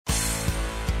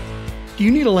Do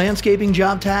you need a landscaping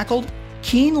job tackled?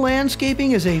 Keen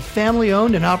Landscaping is a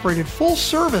family-owned and operated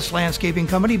full-service landscaping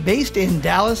company based in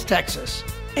Dallas, Texas.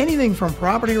 Anything from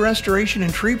property restoration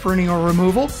and tree pruning or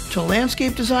removal to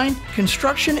landscape design,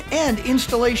 construction, and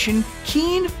installation,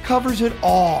 Keen covers it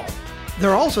all.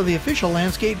 They're also the official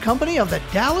landscape company of the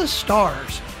Dallas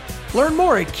Stars. Learn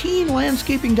more at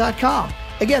KeenLandscaping.com.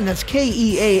 Again, that's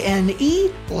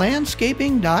Keane,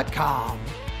 landscaping.com.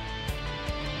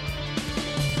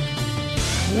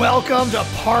 Welcome to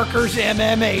Parker's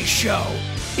MMA Show.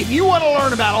 If you want to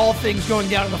learn about all things going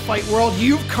down in the fight world,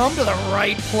 you've come to the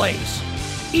right place.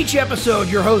 Each episode,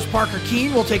 your host Parker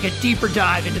Keane will take a deeper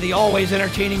dive into the always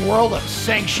entertaining world of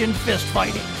sanctioned fist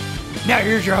fighting. Now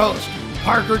here's your host,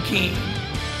 Parker Keane.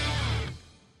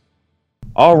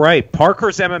 All right,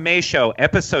 Parker's MMA Show,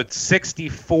 episode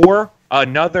 64.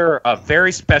 Another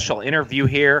very special interview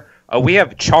here. We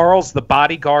have Charles the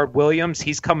Bodyguard Williams.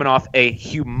 He's coming off a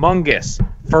humongous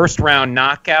first-round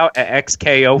knockout at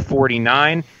XKO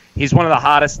 49. He's one of the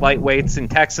hottest lightweights in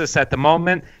Texas at the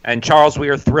moment. And, Charles, we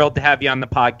are thrilled to have you on the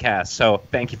podcast. So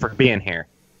thank you for being here.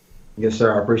 Yes,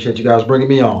 sir. I appreciate you guys bringing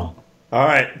me on. All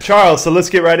right, Charles, so let's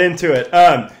get right into it.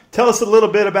 Tell us a little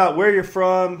bit about where you're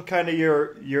from, kind of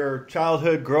your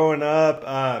childhood growing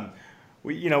up.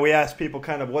 We asked people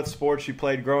kind of what sports you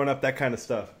played growing up, that kind of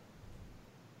stuff.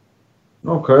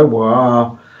 Okay,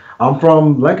 well, I'm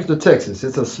from Lancaster, Texas.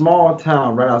 It's a small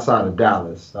town right outside of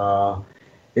Dallas. I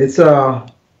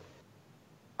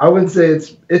wouldn't say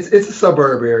it's a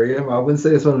suburb area. I wouldn't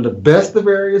say it's one of the best of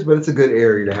areas, but it's a good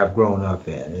area to have grown up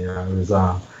in. You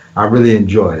know, I really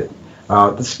enjoyed it.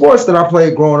 The sports that I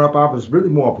played growing up, I was really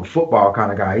more of a football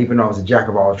kind of guy, even though I was a jack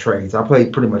of all trades. I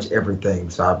played pretty much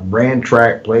everything. So I ran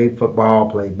track, played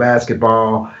football, played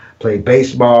basketball, played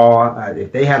baseball.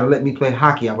 If they had to let me play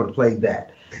hockey, I would have played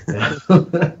that.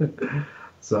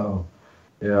 So,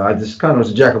 yeah, I just kind of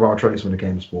was a jack of all trades when it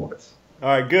came to sports. All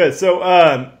right, good.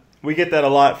 So we get that a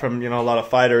lot from, a lot of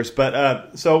fighters.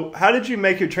 But so how did you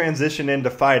make your transition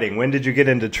into fighting? When did you get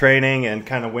into training, and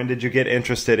kind of when did you get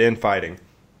interested in fighting?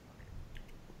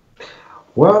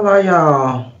 Well,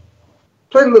 I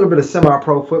played a little bit of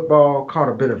semi-pro football, caught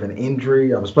a bit of an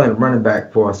injury. I was playing running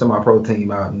back for a semi-pro team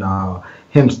out in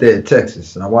Hempstead,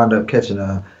 Texas, and I wound up catching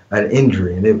an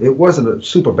injury. And it wasn't a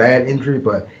super bad injury,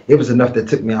 but it was enough that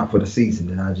took me out for the season,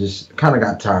 and I just kind of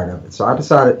got tired of it. So I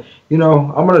decided, I'm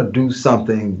going to do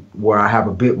something where I have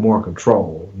a bit more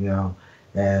control,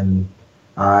 and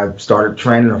I started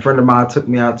training. A friend of mine took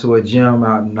me out to a gym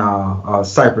out in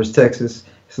Cypress, Texas.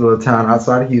 It's a little town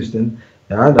outside of Houston.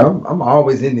 I'm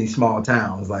always in these small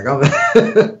towns. So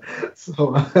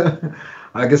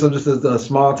I guess I'm just a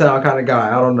small town kind of guy.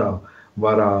 I don't know.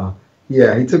 But,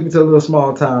 yeah, he took me to a little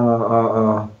small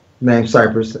town named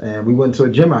Cypress, and we went to a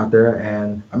gym out there,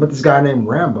 and I met this guy named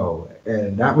Rambo.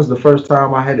 And that was the first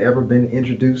time I had ever been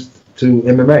introduced to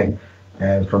MMA.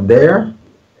 And from there,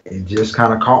 it just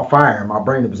kind of caught fire in my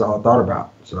brain. It was all I thought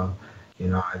about. So,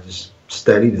 I just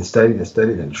studied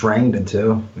and trained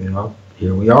until,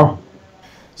 here we are.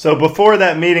 So before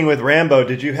that meeting with Rambo,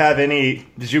 did you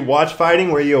watch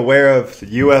fighting? Were you aware of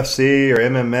UFC or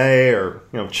MMA or,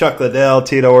 Chuck Liddell,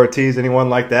 Tito Ortiz, anyone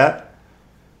like that?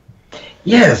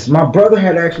 Yes, my brother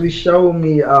had actually showed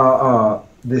me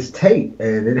this tape,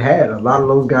 and it had a lot of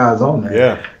those guys on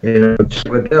there. Yeah. Chuck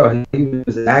Liddell, he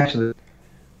was actually,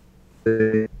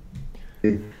 he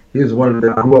was one of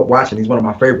the, I grew up watching, he's one of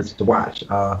my favorites to watch.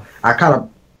 I kind of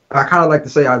like to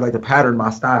say I like to pattern my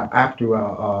style after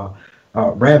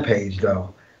Rampage,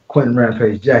 though. Quentin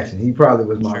Rampage Jackson. He probably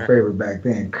was my favorite back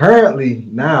then. Currently,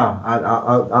 now,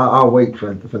 I'll wait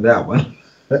for that one.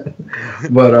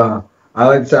 But I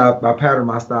like to say I patterned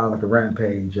my style like a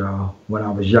Rampage when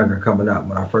I was younger, coming up,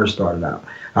 when I first started out.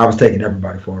 I was taking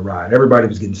everybody for a ride. Everybody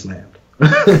was getting slammed.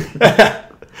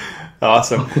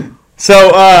 Awesome.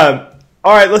 So,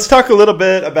 all right, let's talk a little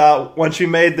bit about once you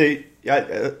made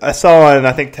I saw on,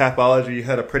 I think, Tapology, you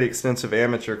had a pretty extensive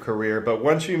amateur career, but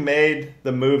once you made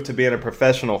the move to being a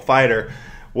professional fighter,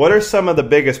 what are some of the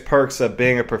biggest perks of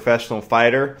being a professional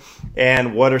fighter,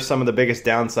 and what are some of the biggest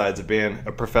downsides of being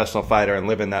a professional fighter and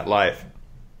living that life?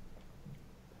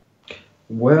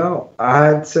 Well,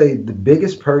 I'd say the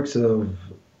biggest perks of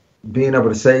being able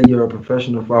to say you're a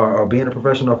professional fighter or being a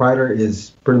professional fighter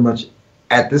is pretty much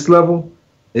at this level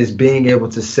is being able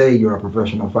to say you're a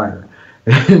professional fighter.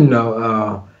 That's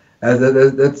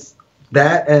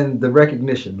that, and the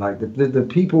recognition. Like the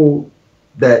people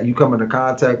that you come into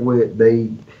contact with, they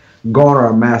garner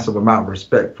a massive amount of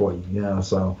respect for you.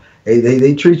 So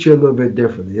they treat you a little bit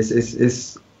differently.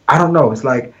 It's I don't know. It's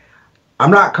like I'm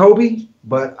not Kobe,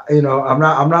 but I'm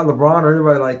not LeBron or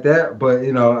anybody like that. But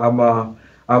I'm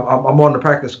I'm on the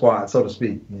practice squad, so to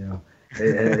speak. You know,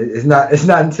 it's not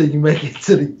until you make it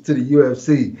to the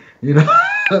UFC, you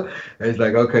know. It's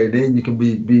like, okay, then you can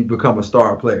become a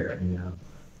star player. You know.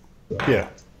 So. Yeah.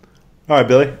 All right,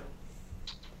 Billy.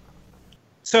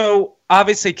 So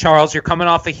obviously, Charles, you're coming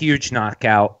off a huge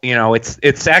knockout. You know,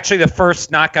 it's actually the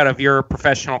first knockout of your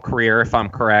professional career, if I'm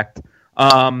correct.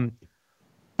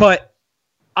 But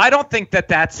I don't think that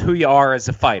that's who you are as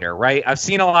a fighter, right? I've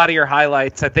seen a lot of your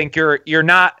highlights. I think you're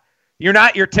not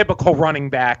your typical running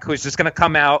back who's just going to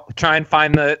come out, try and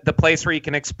find the place where you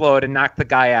can explode and knock the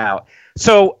guy out.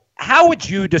 So how would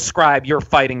you describe your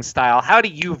fighting style? How do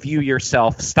you view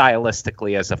yourself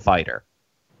stylistically as a fighter?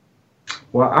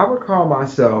 Well, I would call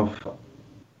myself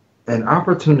an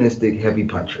opportunistic heavy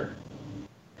puncher.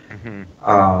 Mm-hmm.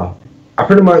 I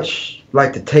pretty much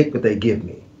like to take what they give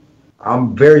me.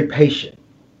 I'm very patient.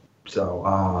 So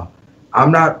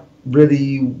I'm not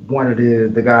really one of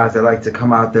the guys that like to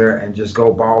come out there and just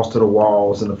go balls to the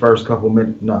walls in the first couple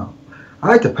minutes. No, I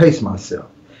like to pace myself.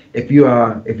 If you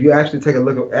actually take a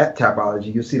look at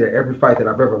Tapology, you'll see that every fight that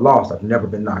I've ever lost, I've never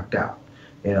been knocked out.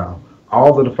 You know,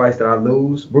 all of the fights that I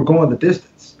lose, we're going the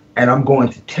distance, and I'm going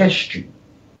to test you.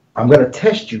 I'm going to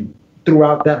test you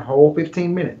throughout that whole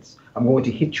 15 minutes. I'm going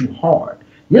to hit you hard.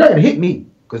 You're not going to hit me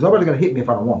because nobody's going to hit me if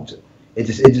I don't want to. It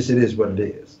is what it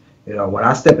is. You know, when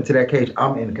I step into that cage,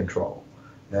 I'm in control.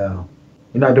 You're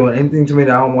not doing anything to me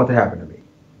that I don't want to happen to me.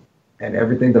 And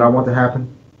everything that I want to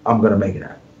happen, I'm going to make it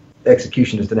happen.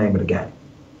 Execution is the name of the game.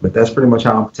 But that's pretty much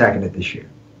how I'm attacking it this year.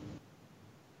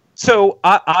 So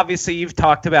obviously you've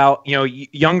talked about, you know,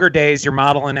 younger days, you're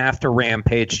modeling after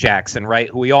Rampage Jackson, right?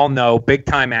 Who we all know, big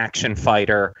time action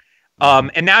fighter.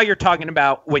 And now you're talking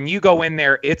about when you go in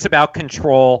there, it's about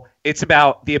control. It's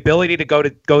about the ability to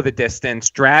go the distance,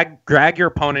 drag your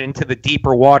opponent into the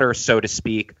deeper water, so to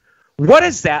speak. What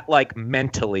is that like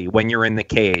mentally when you're in the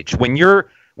cage? When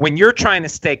you're trying to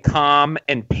stay calm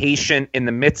and patient in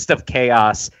the midst of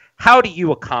chaos, how do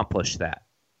you accomplish that?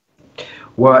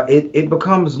 Well, it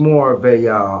becomes more of a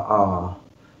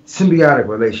symbiotic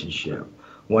relationship.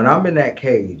 When I'm in that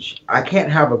cage, I can't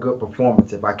have a good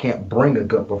performance if I can't bring a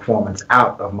good performance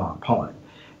out of my opponent.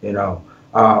 You know,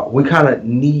 we kind of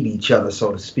need each other,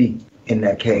 so to speak, in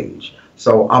that cage.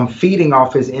 So I'm feeding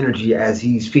off his energy as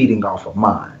he's feeding off of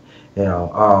mine. You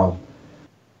know,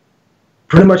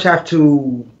 pretty much have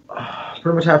to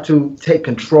take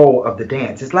control of the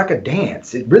dance. It's like a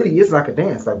dance. It really is like a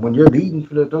dance. Like when you're leading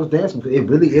for those dances, it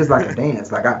really is like a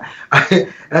dance. Like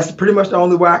I that's pretty much the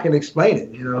only way I can explain it,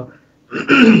 you know.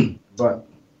 But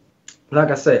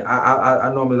like I say,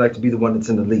 I normally like to be the one that's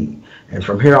in the lead. And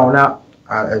from here on out,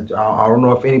 I don't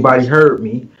know if anybody heard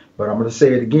me, but I'm going to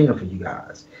say it again for you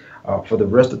guys. For the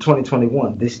rest of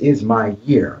 2021, this is my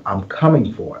year. I'm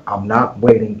coming for it. I'm not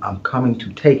waiting. I'm coming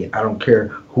to take it. I don't care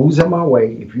who's in my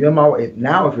way. If you're in my way, if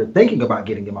you're thinking about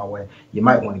getting in my way, you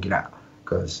might want to get out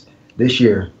because this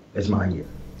year is my year.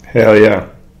 Hell yeah.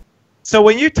 So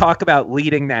when you talk about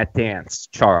leading that dance,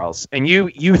 Charles, and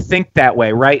you think that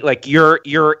way, right? Like you're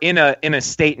in a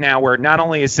state now where not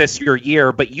only is this your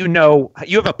year, but you know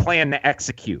you have a plan to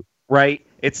execute, right?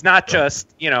 It's not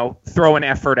just, you know, throw an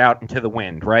effort out into the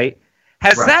wind, right?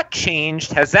 Has that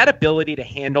changed? Has that ability to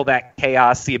handle that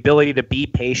chaos, the ability to be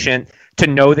patient, to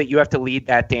know that you have to lead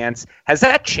that dance, has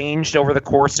that changed over the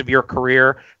course of your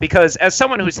career? Because as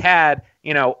someone who's had,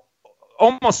 you know,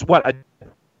 almost a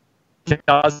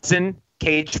dozen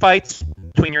cage fights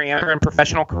between your amateur and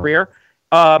professional career,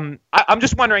 I'm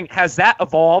just wondering, has that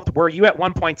evolved? Were you at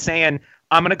one point saying,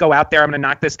 I'm going to go out there, I'm going to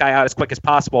knock this guy out as quick as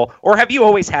possible? Or have you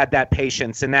always had that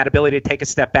patience and that ability to take a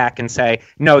step back and say,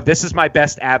 no, this is my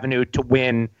best avenue to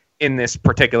win in this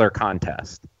particular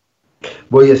contest?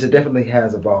 Well, yes, it definitely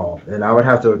has evolved. And I would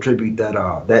have to attribute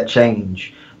that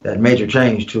change, that major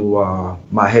change to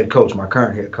my head coach, my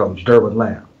current head coach, Derwin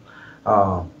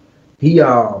Lamb. He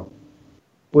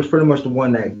was pretty much the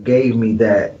one that gave me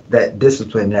that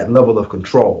discipline, that level of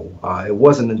control. It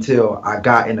wasn't until I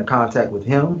got into contact with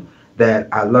him that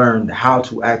I learned how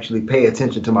to actually pay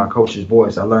attention to my coach's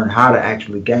voice. I learned how to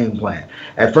actually game plan.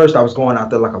 At first, I was going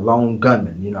out there like a lone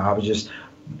gunman. You know, I was just,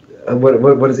 what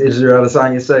does Israel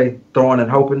Adesanya say? Throwing and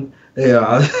hoping?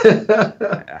 Yeah,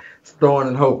 throwing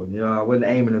and hoping. You know, I wasn't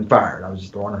aiming and firing. I was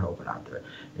just throwing and hoping out there.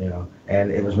 You know,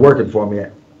 and it was working for me,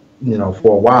 you know,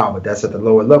 for a while. But that's at the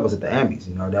lower levels, at the Amis.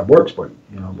 You know, that works for you.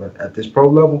 You know, but at this pro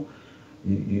level,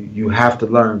 you have to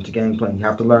learn to game plan. You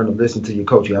have to learn to listen to your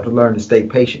coach. You have to learn to stay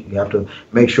patient. You have to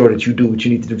make sure that you do what you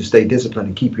need to do to stay disciplined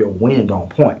and keep your wind on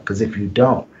point. Because if you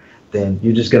don't, then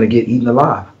you're just going to get eaten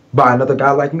alive by another guy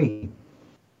like me.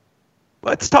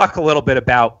 Let's talk a little bit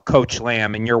about Coach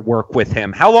Lamb and your work with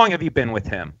him. How long have you been with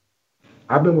him?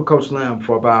 I've been with Coach Lamb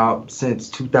for about since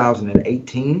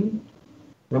 2018.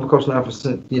 Been with Coach Lamb for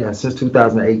since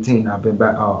 2018. I've been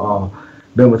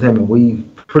been with him, and we've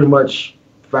pretty much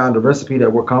found a recipe that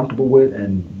we're comfortable with,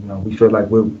 and we feel like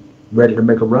we're ready to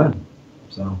make a run.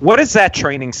 So, what does that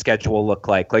training schedule look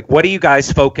like? Like, what do you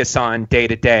guys focus on day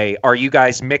to day? Are you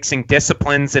guys mixing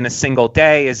disciplines in a single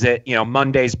day? Is it,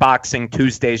 Mondays boxing,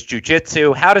 Tuesdays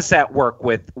jiu-jitsu? How does that work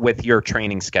with your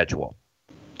training schedule?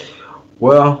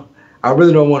 Well, I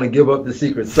really don't want to give up the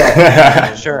secret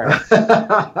sauce. Sure.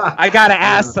 I got to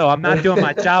ask, though. I'm not doing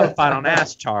my job if I don't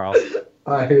ask, Charles.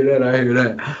 I hear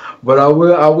that. But I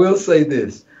will say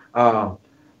this.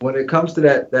 When it comes to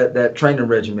that training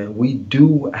regimen, we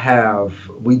don't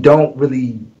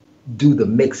really do the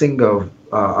mixing of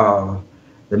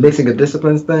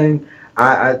disciplines thing.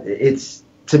 It's,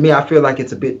 to me, I feel like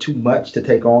it's a bit too much to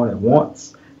take on at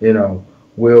once.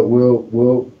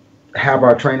 We'll have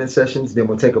our training sessions, then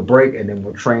we'll take a break, and then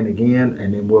we'll train again,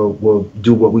 and then we'll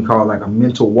do what we call like a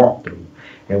mental walkthrough,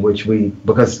 in which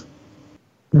because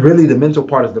really the mental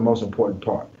part is the most important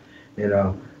part.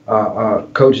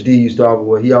 Coach D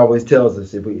he always tells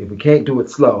us if we can't do it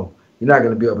slow, you're not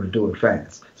going to be able to do it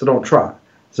fast. So don't try.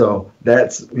 So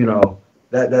that's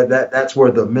that's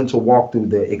where the mental walkthrough,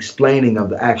 the explaining of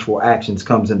the actual actions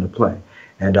comes into play.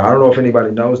 And I don't know if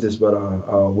anybody knows this, but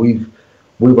we've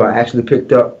actually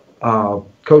picked up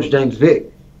Coach James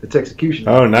Vick, the Texecutioner.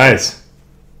 Oh, nice.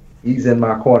 He's in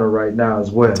my corner right now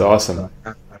as well. That's awesome.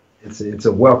 It's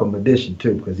a welcome addition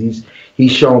too, because he's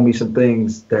shown me some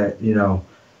things that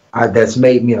that's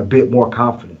made me a bit more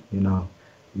confident. You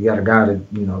got a guy that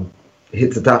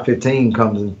hits the top 15,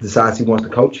 comes and decides he wants to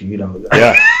coach you.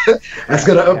 Yeah, that's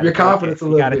gonna up your confidence a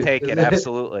little bit. You got to take it,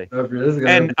 absolutely.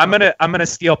 And I'm gonna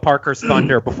steal Parker's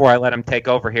thunder before I let him take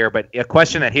over here. But a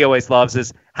question that he always loves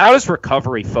is, how does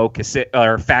recovery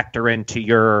factor into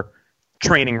your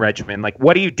training regimen? Like,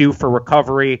 what do you do for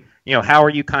recovery? How are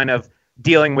you kind of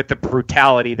dealing with the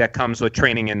brutality that comes with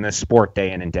training in this sport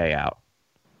day in and day out?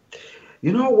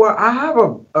 You know what? I have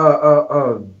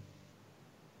a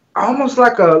almost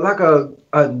like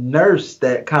a nurse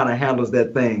that kind of handles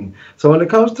that thing. So when it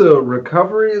comes to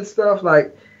recovery and stuff,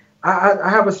 like I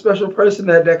have a special person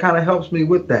that kind of helps me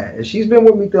with that, and she's been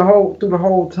with me through the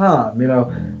whole time,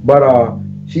 But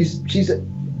she's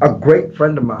a great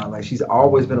friend of mine. Like, she's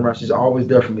always been around. She's always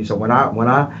there for me. So when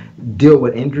I deal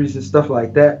with injuries and stuff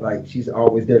like that, like, she's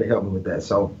always there to help me with that.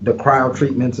 So the cryo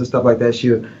treatments and stuff like that,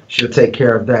 she'll take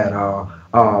care of that.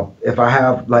 If I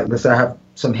have, like, let's say I have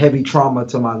some heavy trauma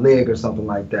to my leg or something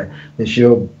like that, then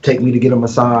she'll take me to get a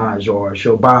massage, or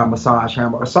she'll buy a massage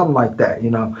hammer or something like that,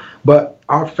 But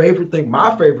my favorite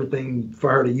thing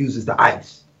for her to use is the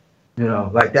ice.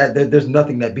 Like that, there's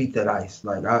nothing that beats that ice.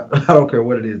 Like, I don't care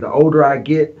what it is. The older I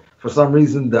get, for some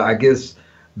reason, I guess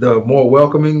the more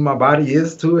welcoming my body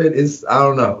is to it. I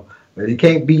don't know. But you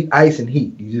can't beat ice and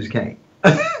heat. You just can't.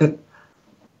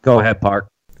 Go ahead, Park.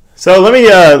 So let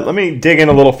me dig in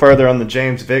a little further on the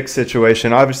James Vick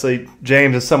situation. Obviously,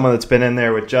 James is someone that's been in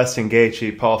there with Justin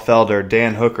Gaethje, Paul Felder,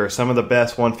 Dan Hooker, some of the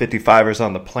best 155ers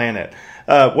on the planet.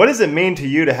 What does it mean to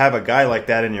you to have a guy like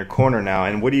that in your corner now,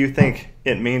 and what do you think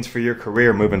it means for your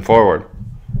career moving forward?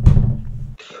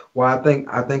 Well, I think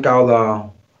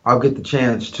I'll get the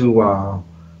chance to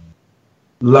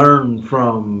learn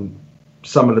from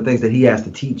some of the things that he has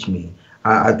to teach me.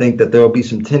 I think that there will be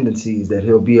some tendencies that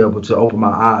he'll be able to open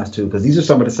my eyes to, because these are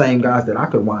some of the same guys that I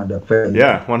could wind up failing.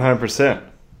 Yeah, 100%.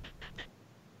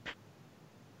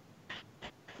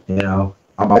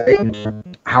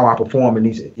 How I perform in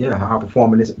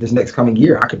this next coming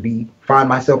year. I could find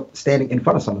myself standing in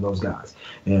front of some of those guys.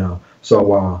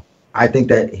 So I think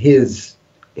that his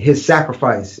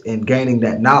sacrifice in gaining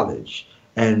that knowledge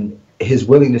and his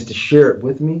willingness to share it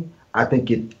with me, I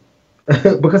think it.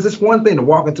 Because it's one thing to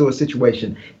walk into a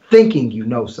situation thinking you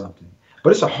know something,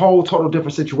 but it's a whole total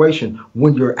different situation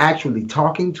when you're actually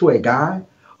talking to a guy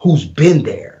who's been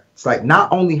there. It's like,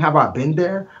 not only have I been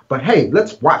there, but hey,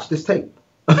 let's watch this tape.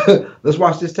 Let's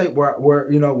watch this tape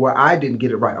where I didn't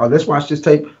get it right. Or let's watch this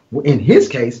tape. In his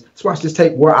case, let's watch this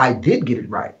tape where I did get it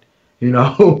right.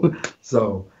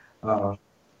 So yeah,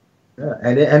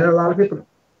 and a lot of people.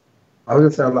 I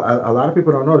was gonna say a lot of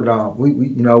people don't know that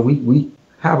we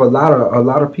have a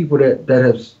lot of people that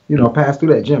have passed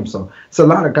through that gym. So it's a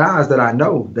lot of guys that I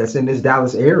know that's in this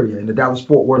Dallas area, in the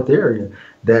Dallas-Fort Worth area,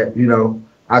 that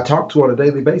I talk to on a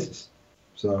daily basis.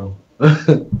 So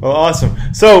well, awesome.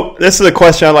 So this is a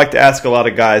question I like to ask a lot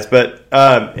of guys, but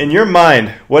in your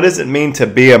mind, what does it mean to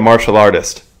be a martial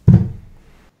artist?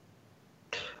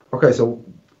 Okay, so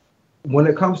when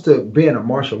it comes to being a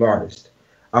martial artist,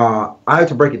 I have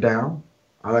to break it down.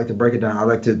 I like to break it down. I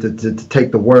like to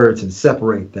take the words and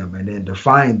separate them and then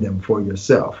define them for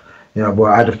yourself. Well,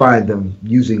 I define them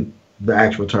using the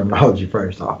actual terminology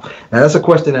first off. Now, that's a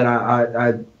question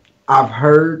that I've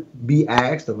heard be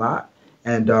asked a lot,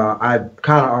 and I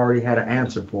kind of already had an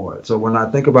answer for it. So when I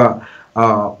think about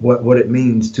what it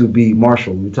means to be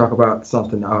martial, we talk about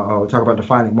something. We talk about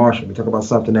defining martial. We talk about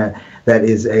something that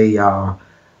is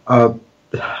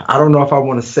I don't know if I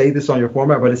want to say this on your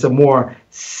format, but it's a more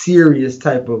serious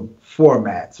type of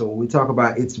format. So when we talk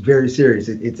about it's very serious,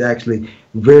 it's actually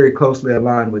very closely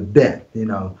aligned with death,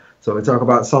 So we talk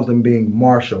about something being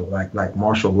martial, like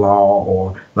martial law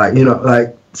or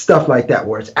like stuff like that,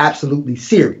 where it's absolutely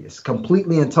serious,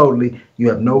 completely and totally. You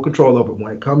have no control over it.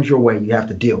 When it comes your way, you have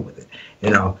to deal with it,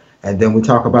 And then we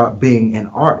talk about being an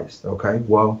artist. Okay,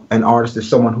 well, an artist is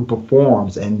someone who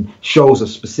performs and shows a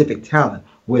specific talent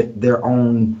with their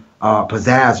own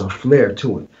pizzazz or flair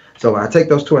to it. So when I take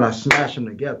those two and I smash them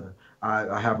together,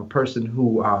 I have a person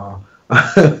who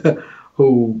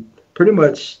who pretty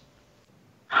much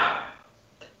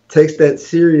takes that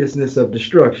seriousness of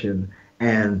destruction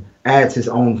and adds his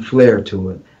own flair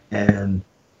to it and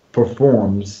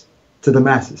performs to the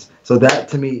masses. So that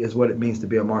to me is what it means to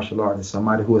be a martial artist,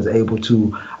 somebody who is able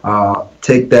to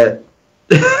take that.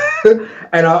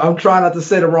 And I'm trying not to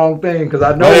say the wrong thing because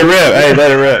I know. Let it rip. Hey,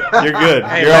 let it rip. You're good.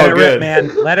 Hey, You're let all it good, rip,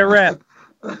 man. Let it rip.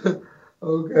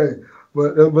 Okay,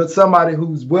 but somebody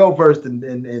who's well versed in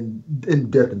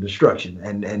death and destruction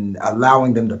and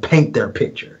allowing them to paint their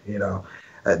picture.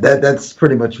 That's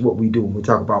pretty much what we do when we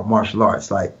talk about martial arts.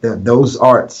 Like those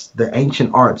arts, the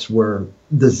ancient arts, were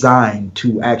designed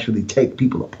to actually take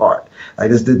people apart.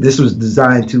 Like this was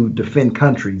designed to defend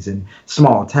countries and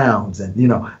small towns, and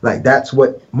like that's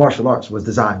what martial arts was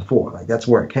designed for. Like that's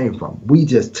where it came from. We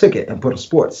just took it and put a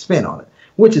sports spin on it,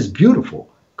 which is beautiful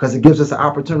because it gives us an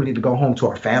opportunity to go home to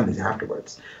our families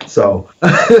afterwards. So,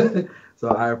 so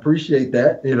I appreciate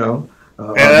that. Yeah,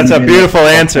 that's a beautiful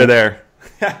answer there.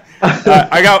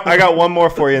 I got one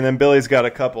more for you, and then Billy's got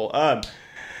a couple.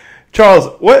 Charles,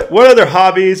 what other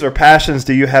hobbies or passions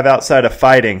do you have outside of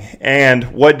fighting, and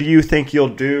what do you think you'll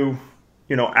do,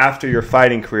 after your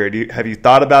fighting career? Have you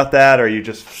thought about that, or are you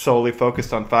just solely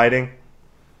focused on fighting?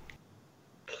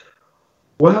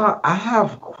 Well, I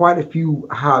have quite a few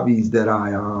hobbies that I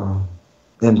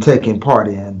am taking part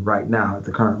in right now at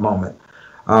the current moment.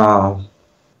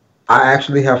 I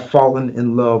actually have fallen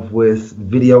in love with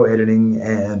video editing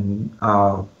and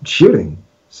shooting.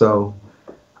 So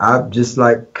I'm just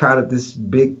like kind of this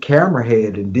big camera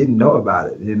head and didn't know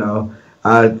about it.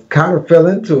 I kind of fell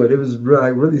into it. It was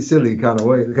really silly kind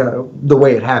of the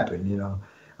way it happened.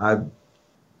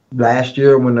 Last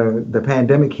year when the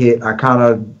pandemic hit, I kind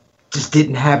of just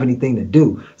didn't have anything to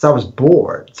do. So I was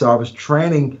bored. So I was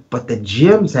training, but the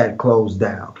gyms had closed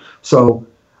down. So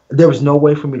there was no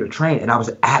way for me to train, and I was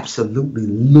absolutely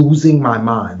losing my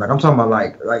mind. Like I'm talking about,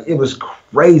 like it was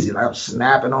crazy. Like I was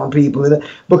snapping on people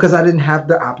because I didn't have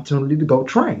the opportunity to go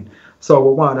train. So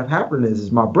what wound up happening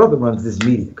is my brother runs this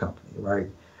media company, right?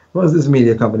 Runs this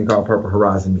media company called Purple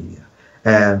Horizon Media,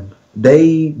 and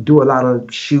they do a lot of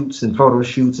shoots and photo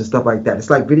shoots and stuff like that. It's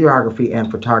like videography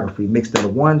and photography mixed into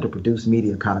one to produce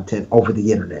media content over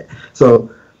the internet.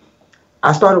 So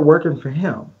I started working for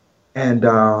him, and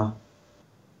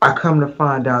I come to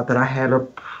find out that I had a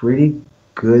pretty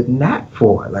good knack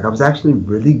for it. Like I was actually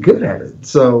really good at it.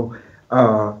 So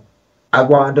I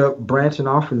wound up branching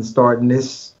off and starting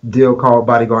this deal called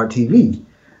Bodyguard TV.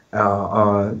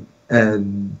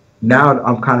 And now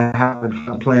I'm kind of having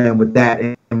fun playing with that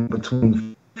in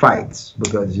between fights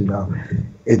because, it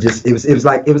was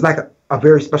like a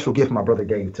very special gift my brother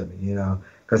gave to me,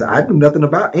 because I knew nothing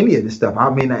about any of this stuff. I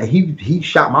mean, he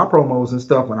shot my promos and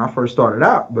stuff when I first started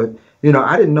out, but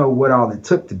I didn't know what all it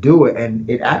took to do it, and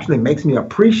it actually makes me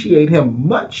appreciate him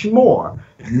much more,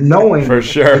 knowing for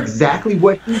sure exactly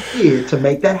what he did to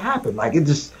make that happen. Like it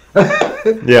just,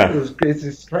 yeah, it's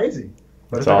just crazy.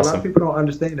 But it's awesome. A lot of people don't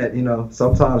understand that,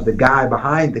 sometimes the guy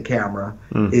behind the camera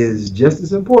is just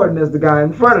as important as the guy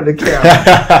in front of the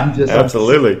camera.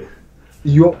 Absolutely.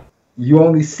 You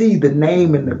only see the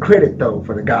name and the credit though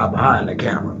for the guy behind the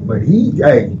camera, but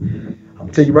I'm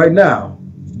tell you right now,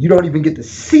 you don't even get to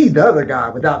see the other guy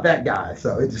without that guy.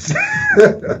 So it just,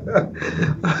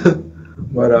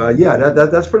 but yeah,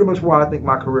 that's pretty much where I think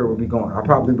my career will be going. I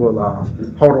probably will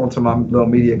hold on to my little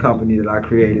media company that I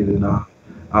created, and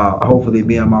hopefully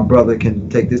me and my brother can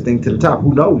take this thing to the top.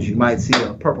 Who knows? You might see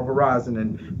a Purple Horizon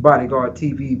and Bodyguard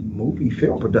TV movie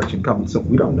film production coming soon.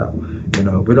 We don't know.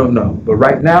 We don't know. But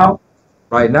right now,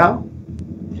 we're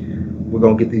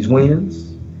gonna get these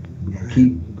wins and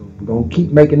keep We're going to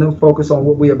keep making them focus on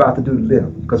what we're about to do to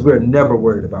them, because we're never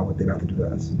worried about what they're about to do to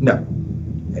us. No.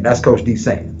 And that's Coach D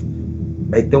saying.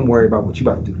 Make them worry about what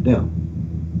you're about to do to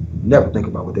them. Never think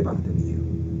about what they're about to do to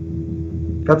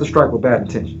you. Got to strike with bad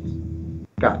intentions.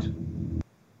 Got to.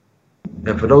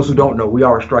 And for those who don't know, we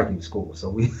are a striking school, so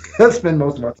we spend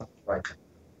most of our time striking.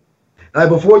 Like,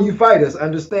 before you fight us,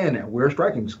 understand that we're a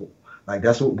striking school. Like,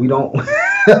 that's what we don't.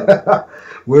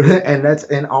 And that's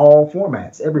in all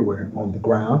formats, everywhere. On the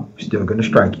ground, we're still gonna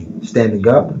strike you. Standing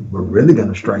up, we're really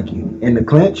gonna strike you. In the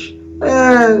clinch,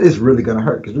 it's really gonna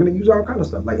hurt, because we're gonna use all kind of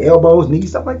stuff like elbows, knees,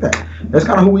 stuff like that. That's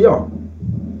kind of who we are.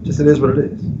 Just it is what it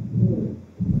is.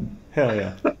 Hell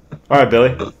yeah! All right,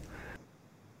 Billy.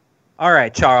 All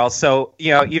right, Charles. So,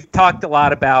 you've talked a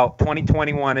lot about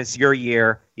 2021 is your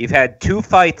year. You've had 2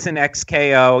 fights in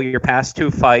XKO, your past 2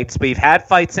 fights, but you've had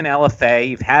fights in LFA.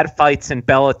 You've had fights in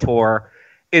Bellator.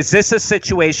 Is this a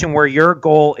situation where your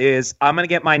goal is, I'm going to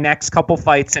get my next couple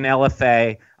fights in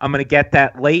LFA, I'm going to get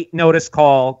that late notice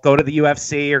call, go to the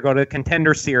UFC or go to the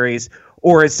Contender Series,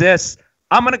 or is this,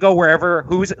 I'm going to go wherever,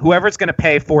 whoever's going to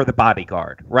pay for the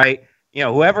bodyguard, right?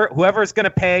 Whoever's going to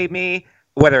pay me,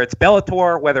 whether it's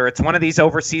Bellator, whether it's one of these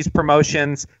overseas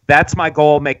promotions, that's my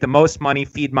goal, make the most money,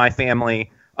 feed my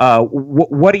family.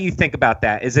 What do you think about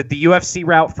that? Is it the UFC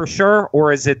route for sure,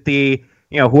 or is it the,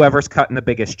 whoever's cutting the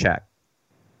biggest check?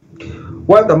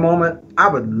 Well, at the moment, I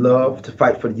would love to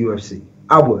fight for the UFC.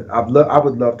 I would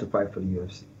love to fight for the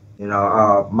UFC.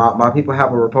 My people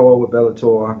have a rapport with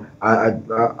Bellator.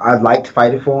 I'd like to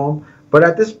fight it for them, but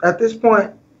at this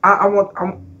point, I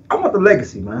want the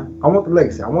legacy, man. I want the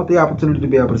legacy. I want the opportunity to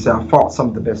be able to say I fought some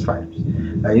of the best fighters.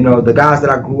 The guys that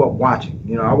I grew up watching.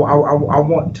 I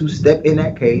want to step in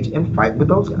that cage and fight with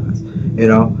those guys.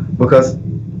 Because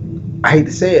I hate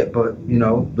to say it, but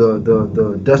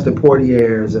the Dustin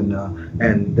Poiriers and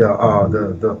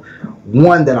the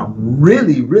one that I'm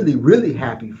really, really, really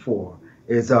happy for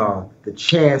is the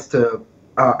chance to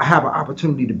have an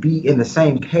opportunity to be in the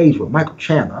same cage with Michael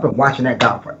Chandler. I've been watching that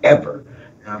guy forever.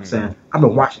 You know what I'm saying? I've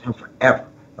been watching him forever.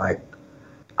 Like,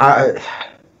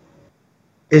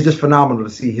 it's just phenomenal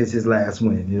to see his last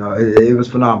win. It was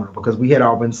phenomenal because we had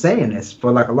all been saying this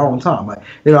for like a long time. Like,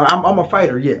 I'm a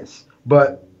fighter, yes,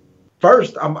 but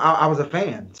first I was a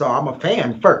fan, so I'm a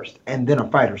fan first, and then a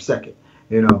fighter second.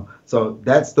 So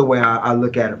that's the way I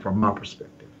look at it from my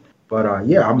perspective. But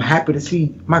I'm happy to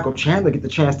see Michael Chandler get the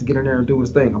chance to get in there and do his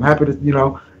thing. I'm happy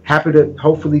to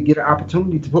hopefully get an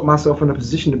opportunity to put myself in a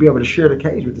position to be able to share the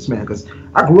cage with this man, because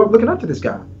I grew up looking up to this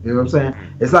guy. You know what I'm saying?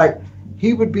 It's like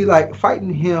he would be like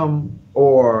fighting him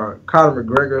or Conor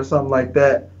McGregor or something like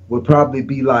that would probably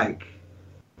be like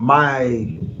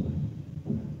my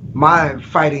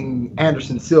fighting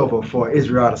Anderson Silva for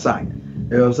Israel Adesanya.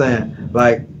 You know what I'm saying?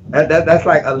 Like that's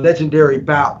like a legendary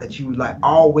bout that you like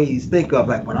always think of.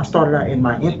 Like when I started out in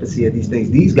my infancy of these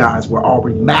things, these guys were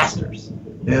already masters.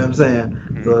 You know what I'm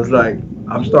saying? So it's like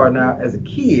I'm starting out as a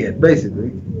kid,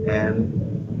 basically,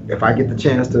 and if I get the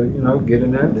chance to, get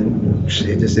in there, then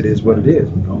it is what it is.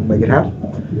 We're gonna make it happen.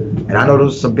 And I know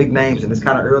those are some big names, and it's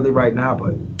kind of early right now,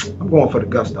 but I'm going for the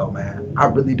gusto, man. I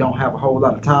really don't have a whole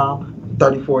lot of time. I'm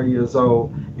 34 years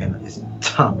old, and it's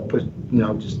time to push,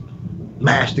 just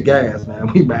mash the gas,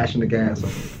 man. We mashing the gas.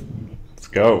 Let's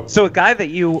go. So a guy that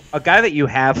you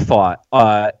have fought,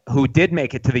 who did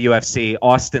make it to the UFC,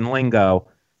 Austin Lingo.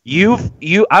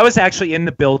 I was actually in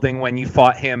the building when you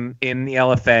fought him in the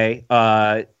LFA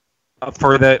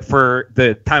for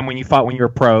the time when you fought when you were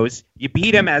pros. You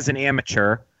beat him as an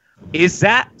amateur. Is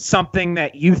that something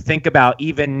that you think about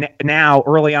even now,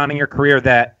 early on in your career,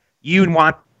 that you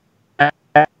want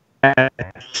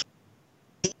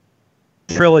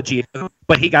trilogy,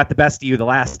 but he got the best of you the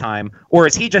last time? Or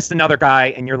is he just another guy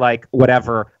and you're like,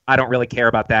 whatever, I don't really care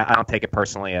about that. I don't take it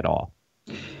personally at all.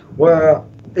 Well,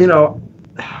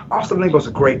 Austin Lingo's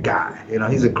a great guy.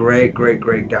 He's a great, great,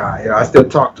 great guy. I still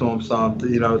talk to him some,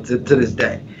 to this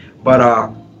day.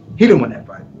 But he didn't win that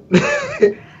fight.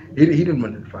 he didn't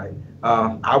win that fight.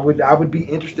 I would be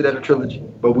interested in a trilogy,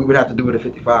 but we would have to do it at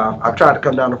 55. I've tried to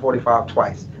come down to 45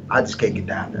 twice. I just can't get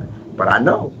down there. But I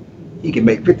know he can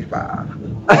make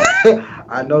 55.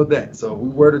 I know that. So if we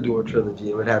were to do a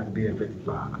trilogy, it would have to be at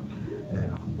 55.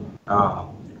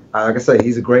 Like I say,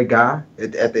 he's a great guy.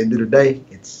 At the end of the day,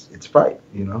 it's a fight.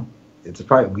 It's a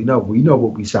fight. We know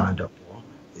what we signed up for.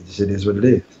 It is what it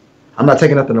is. I'm not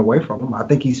taking nothing away from him. I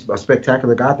think he's a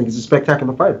spectacular guy. I think he's a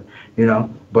spectacular fighter.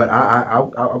 But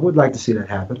I would like to see that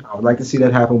happen. I would like to see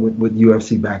that happen with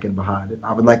UFC backing behind it.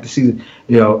 I would like to see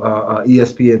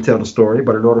ESPN tell the story.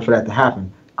 But in order for that to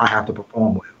happen, I have to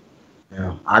perform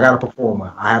well. I got to perform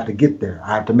well. I have to get there.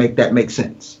 I have to make that make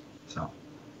sense. So.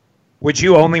 Would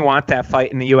you only want that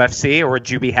fight in the UFC, or would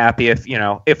you be happy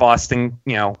if Austin,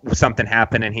 something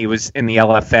happened and he was in the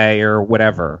LFA or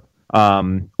whatever?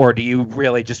 Or do you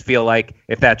really just feel like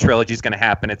if that trilogy is going to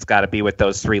happen, it's got to be with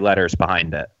those 3 letters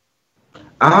behind it?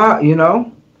 At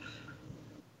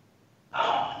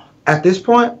this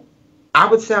point, I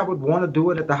would say I would want to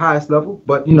do it at the highest level,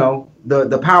 but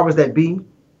the powers that be,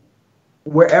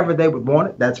 wherever they would want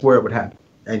it, that's where it would happen.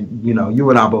 And you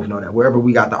and I both know that wherever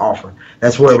we got the offer,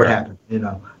 that's where it would happen.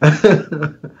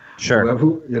 Sure.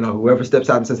 Whoever steps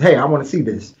out and says, "Hey, I want to see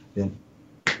this," then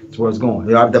that's where it's going.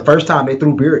 The first time they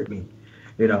threw beer at me,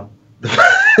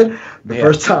 the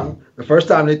first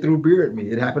time they threw beer at me,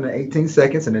 it happened in 18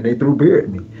 seconds, and then they threw beer at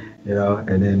me,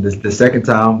 and then the second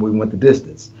time we went the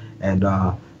distance, and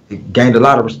it gained a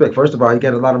lot of respect. First of all, he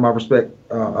gained a lot of my respect,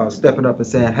 stepping up and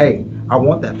saying, "Hey, I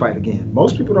want that fight again."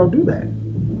 Most people don't do that.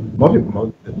 Most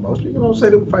people don't say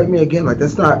they would fight me again. Like,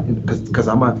 that's not because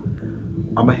I'm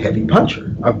a heavy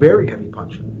puncher, a very heavy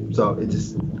puncher. So it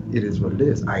is what it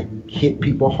is. I hit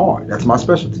people hard. That's my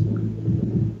specialty.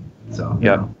 So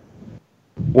yeah.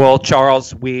 Well,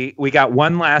 Charles, we got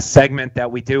one last segment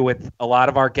that we do with a lot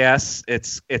of our guests.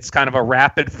 It's kind of a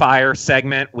rapid fire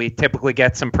segment. We typically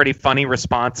get some pretty funny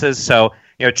responses. So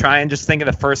try and just think of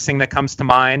the first thing that comes to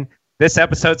mind. This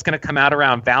episode's going to come out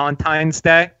around Valentine's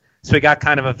Day. So we got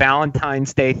kind of a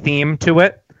Valentine's Day theme to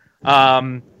it.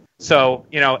 So,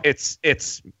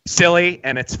 it's silly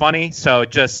and it's funny. So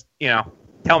just,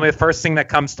 tell me the first thing that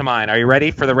comes to mind. Are you ready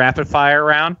for the rapid fire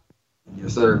round?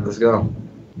 Yes, sir. Let's go.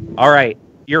 All right.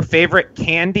 Your favorite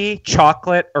candy,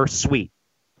 chocolate, or sweet?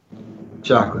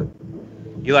 Chocolate.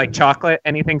 You like chocolate?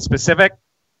 Anything specific?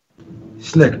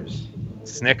 Snickers.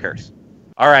 Snickers.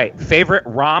 All right. Favorite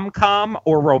rom-com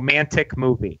or romantic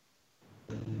movie?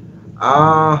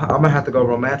 I'm going to have to go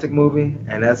romantic movie,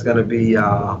 and that's going to be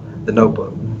The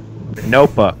Notebook. The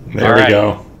Notebook. There we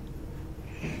go.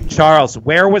 Charles,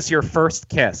 where was your first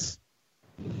kiss?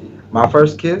 My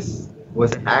first kiss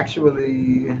was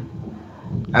actually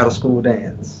at a school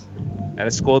dance. At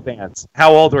a school dance.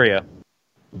 How old were you?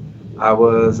 I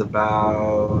was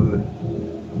about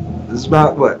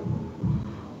what?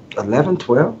 11,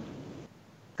 12?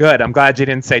 Good. I'm glad you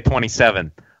didn't say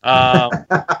 27.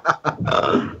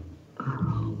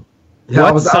 Yeah,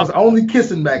 I was only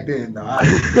kissing back then, though.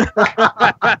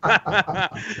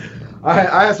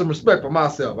 I had some respect for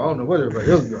myself. I don't know what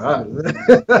everybody else doing.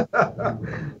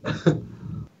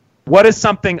 What is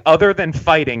something other than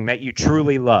fighting that you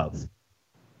truly love?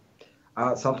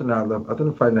 Something that I love, other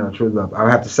than fighting that I truly love, I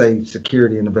would have to say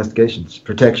security and investigations,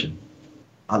 protection.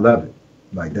 I love it.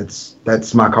 Like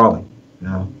that's my calling.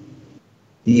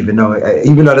 Even though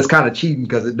that's kind of cheating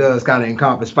because it does kind of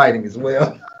encompass fighting as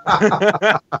well.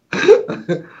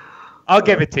 I'll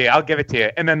give it to you.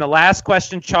 And then the last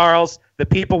question, Charles, the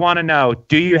people want to know,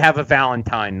 do you have a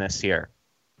Valentine this year?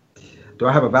 Do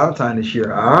I have a Valentine this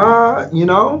year? I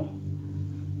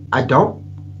don't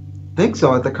think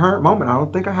so at the current moment. I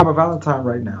don't think I have a Valentine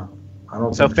right now.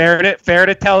 Fair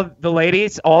to tell the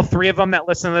ladies, all 3 of them that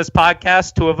listen to this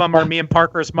podcast, 2 of them are me and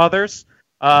Parker's mothers.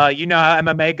 You know how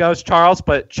MMA goes, Charles,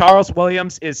 but Charles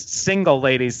Williams is single,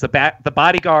 ladies. The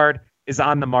bodyguard is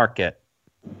on the market.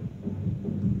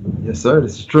 Yes, sir.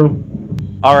 This is true.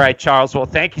 All right, Charles. Well,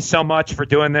 thank you so much for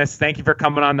doing this. Thank you for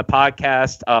coming on the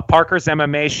podcast. Parker's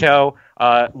MMA Show.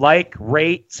 Like,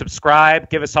 rate,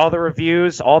 subscribe. Give us all the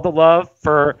reviews, all the love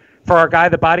for our guy,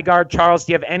 the bodyguard. Charles,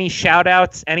 do you have any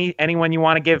shout-outs? Anyone you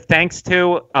want to give thanks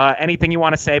to? Anything you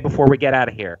want to say before we get out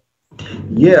of here?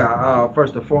 Yeah,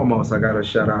 first and foremost, I gotta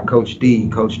shout out Coach D,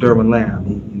 Coach Derwin Lamb.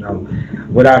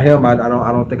 Without him, I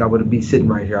don't think I would be sitting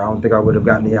right here. I don't think I would have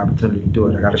gotten the opportunity to do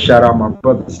it. I gotta shout out my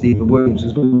brother Stephen Williams,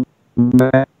 who's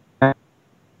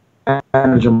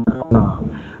manager.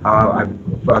 I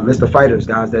list the fighters,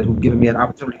 guys who've given me an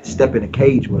opportunity to step in a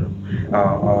cage with them.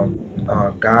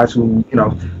 Guys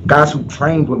who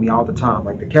trained with me all the time,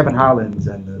 like the Kevin Hollands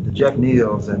and the Jeff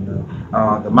Neals and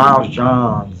the Miles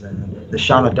Johns and the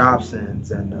Shauna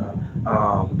Dobsons and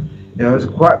it's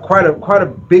quite a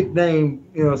big name.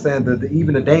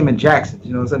 Even the Damon Jacksons.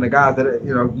 The guys that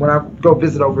when I go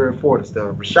visit over here in Florida,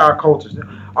 still Rashad Coulters,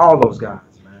 all those guys.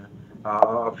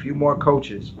 A few more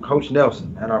coaches, Coach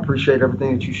Nelson, and I appreciate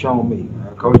everything that you've shown me.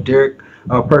 Coach Derek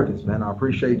Perkins, man, I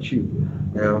appreciate you.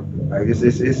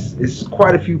 It's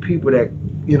quite a few people that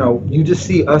you just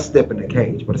see us step in the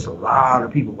cage, but it's a lot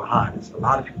of people behind us.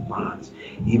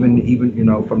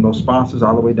 Even from those sponsors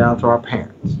all the way down to our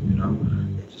parents.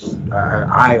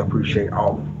 I appreciate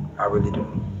all of them. I really do.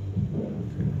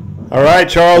 All right,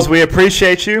 Charles, we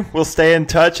appreciate you. We'll stay in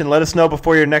touch and let us know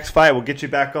before your next fight. We'll get you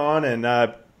back on and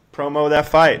promo that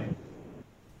fight.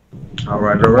 All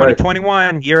right.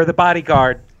 2021, year of the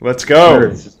bodyguard. Let's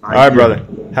go. All right, brother.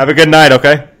 Have a good night,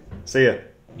 okay? See ya.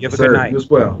 You have a good night. You as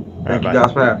well. Thank you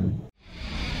guys for having me.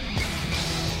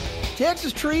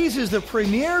 Texas Trees is the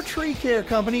premier tree care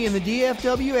company in the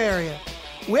DFW area.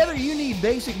 Whether you need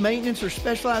basic maintenance or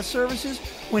specialized services,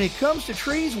 when it comes to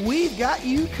trees, we've got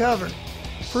you covered.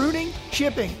 Pruning,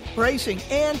 chipping, bracing,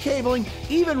 and cabling,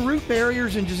 even root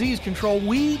barriers and disease control,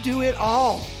 we do it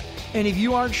all. And if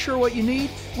you aren't sure what you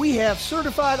need, we have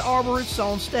certified arborists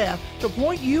on staff to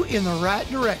point you in the right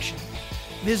direction.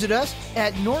 Visit us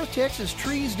at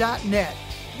northtexastrees.net.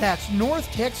 That's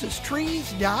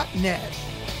northtexastrees.net.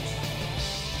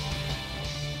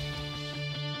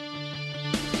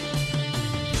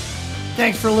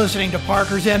 Thanks for listening to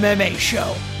Parker's MMA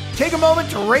Show. Take a moment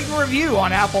to rate and review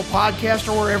on Apple Podcasts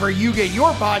or wherever you get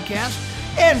your podcasts,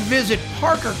 and visit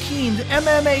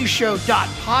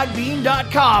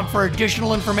ParkerKeensMMAShow.podbean.com for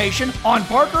additional information on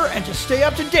Parker and to stay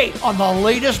up to date on the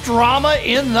latest drama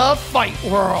in the fight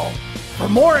world. For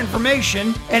more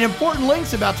information and important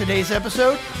links about today's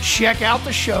episode, check out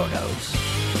the show notes.